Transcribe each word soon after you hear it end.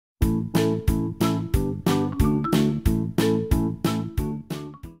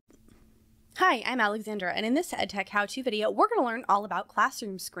Hi, I'm Alexandra, and in this EdTech how-to video, we're going to learn all about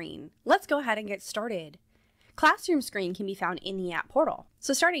Classroom Screen. Let's go ahead and get started. Classroom Screen can be found in the app portal.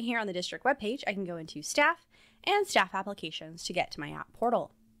 So starting here on the district webpage, I can go into Staff and Staff Applications to get to my app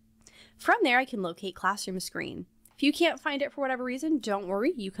portal. From there, I can locate Classroom Screen. If you can't find it for whatever reason, don't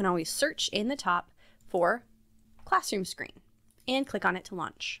worry. You can always search in the top for Classroom Screen and click on it to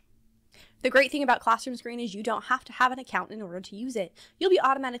launch. The great thing about Classroom Screen is you don't have to have an account in order to use it. You'll be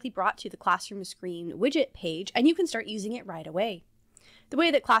automatically brought to the Classroom Screen widget page and you can start using it right away. The way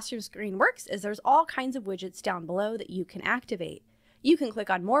that Classroom Screen works is there's all kinds of widgets down below that you can activate. You can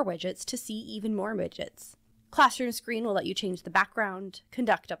click on more widgets to see even more widgets. Classroom Screen will let you change the background,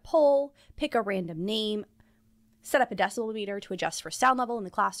 conduct a poll, pick a random name, set up a decibel meter to adjust for sound level in the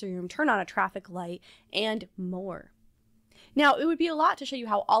classroom, turn on a traffic light, and more. Now, it would be a lot to show you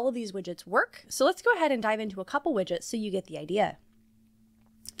how all of these widgets work, so let's go ahead and dive into a couple widgets so you get the idea.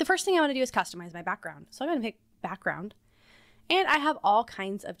 The first thing I want to do is customize my background. So I'm going to pick background, and I have all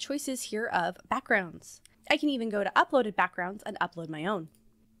kinds of choices here of backgrounds. I can even go to uploaded backgrounds and upload my own.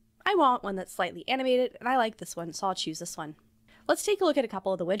 I want one that's slightly animated, and I like this one, so I'll choose this one. Let's take a look at a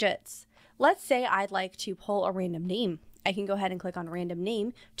couple of the widgets. Let's say I'd like to pull a random name. I can go ahead and click on random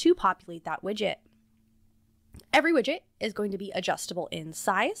name to populate that widget. Every widget is going to be adjustable in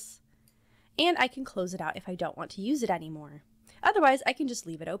size, and I can close it out if I don't want to use it anymore. Otherwise, I can just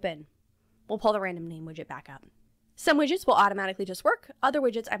leave it open. We'll pull the random name widget back up. Some widgets will automatically just work. Other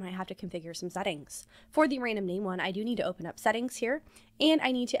widgets, I might have to configure some settings. For the random name one, I do need to open up settings here, and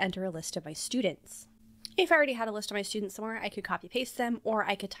I need to enter a list of my students. If I already had a list of my students somewhere, I could copy paste them, or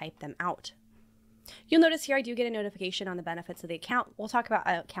I could type them out. You'll notice here I do get a notification on the benefits of the account. We'll talk about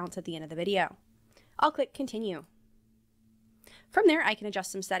accounts at the end of the video. I'll click continue. From there, I can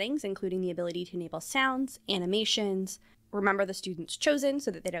adjust some settings, including the ability to enable sounds, animations, remember the students chosen so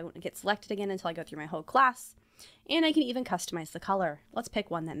that they don't get selected again until I go through my whole class, and I can even customize the color. Let's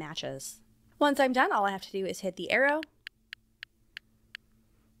pick one that matches. Once I'm done, all I have to do is hit the arrow,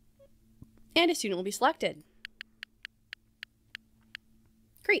 and a student will be selected.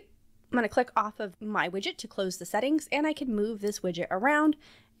 Great. I'm going to click off of my widget to close the settings, and I can move this widget around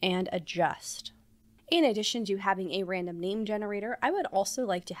and adjust. In addition to having a random name generator, I would also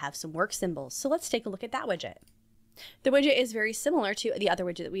like to have some work symbols. So let's take a look at that widget. The widget is very similar to the other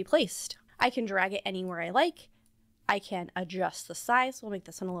widget that we placed. I can drag it anywhere I like. I can adjust the size. We'll make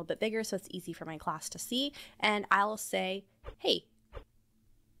this one a little bit bigger so it's easy for my class to see. And I'll say, hey,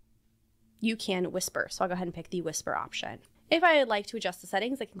 you can whisper. So I'll go ahead and pick the whisper option. If I would like to adjust the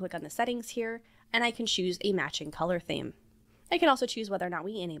settings, I can click on the settings here and I can choose a matching color theme. I can also choose whether or not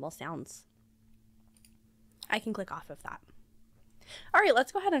we enable sounds. I can click off of that. All right,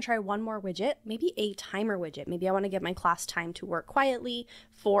 let's go ahead and try one more widget, maybe a timer widget. Maybe I want to give my class time to work quietly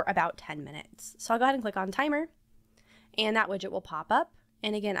for about 10 minutes. So I'll go ahead and click on timer, and that widget will pop up.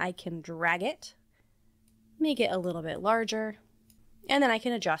 And again, I can drag it, make it a little bit larger, and then I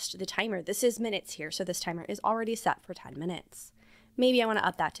can adjust the timer. This is minutes here, so this timer is already set for 10 minutes. Maybe I want to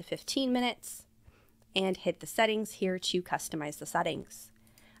up that to 15 minutes and hit the settings here to customize the settings.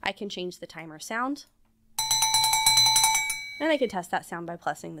 I can change the timer sound. And I can test that sound by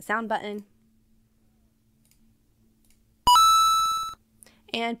pressing the sound button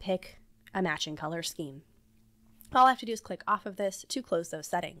and pick a matching color scheme. All I have to do is click off of this to close those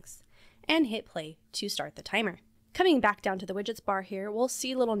settings and hit play to start the timer. Coming back down to the widgets bar here, we'll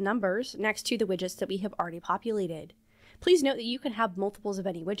see little numbers next to the widgets that we have already populated. Please note that you can have multiples of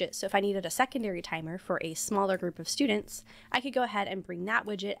any widget, so if I needed a secondary timer for a smaller group of students, I could go ahead and bring that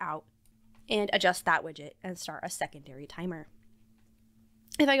widget out and adjust that widget and start a secondary timer.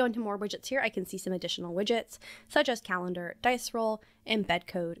 If I go into more widgets here, I can see some additional widgets such as calendar, dice roll, embed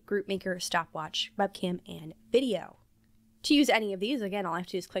code, group maker, stopwatch, webcam, and video. To use any of these, again, all I have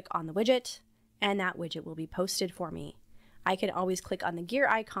to do is click on the widget and that widget will be posted for me. I can always click on the gear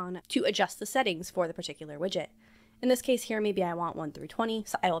icon to adjust the settings for the particular widget. In this case here, maybe I want 1 through 20,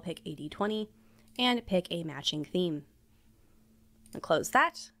 so I will pick 80/20 and pick a matching theme. I'll close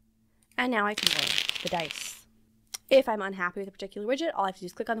that. And now I can roll the dice. If I'm unhappy with a particular widget, all I have to do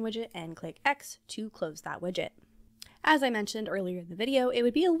is click on the widget and click X to close that widget. As I mentioned earlier in the video, it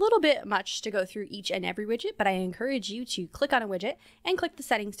would be a little bit much to go through each and every widget, but I encourage you to click on a widget and click the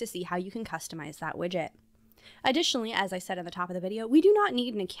settings to see how you can customize that widget. Additionally, as I said at the top of the video, we do not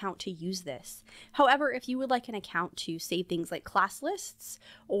need an account to use this. However, if you would like an account to save things like class lists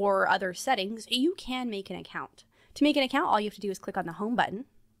or other settings, you can make an account. To make an account, all you have to do is click on the home button,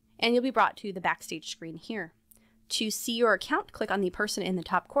 and you'll be brought to the backstage screen here. To see your account, click on the person in the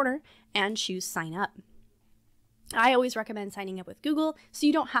top corner and choose Sign Up. I always recommend signing up with Google so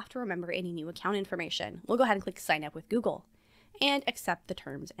you don't have to remember any new account information. We'll go ahead and click Sign Up with Google and accept the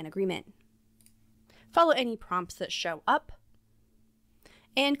terms and agreement. Follow any prompts that show up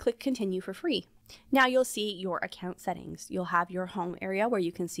and click Continue for free. Now you'll see your account settings. You'll have your home area where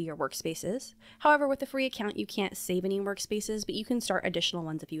you can see your workspaces. However, with the free account, you can't save any workspaces, but you can start additional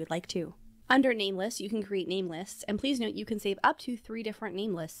ones if you would like to. Under name lists, you can create name lists, and please note you can save up to 3 different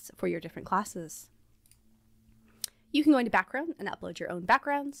name lists for your different classes. You can go into background and upload your own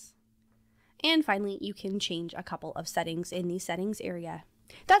backgrounds. And finally, you can change a couple of settings in the settings area.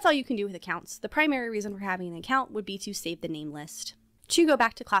 That's all you can do with accounts. The primary reason for having an account would be to save the name list. To go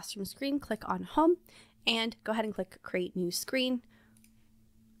back to Classroom Screen, click on Home and go ahead and click Create New Screen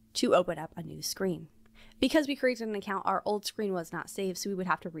to open up a new screen. Because we created an account, our old screen was not saved, so we would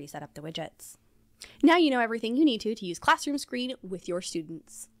have to reset up the widgets. Now you know everything you need to use Classroom Screen with your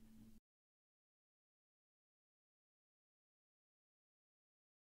students.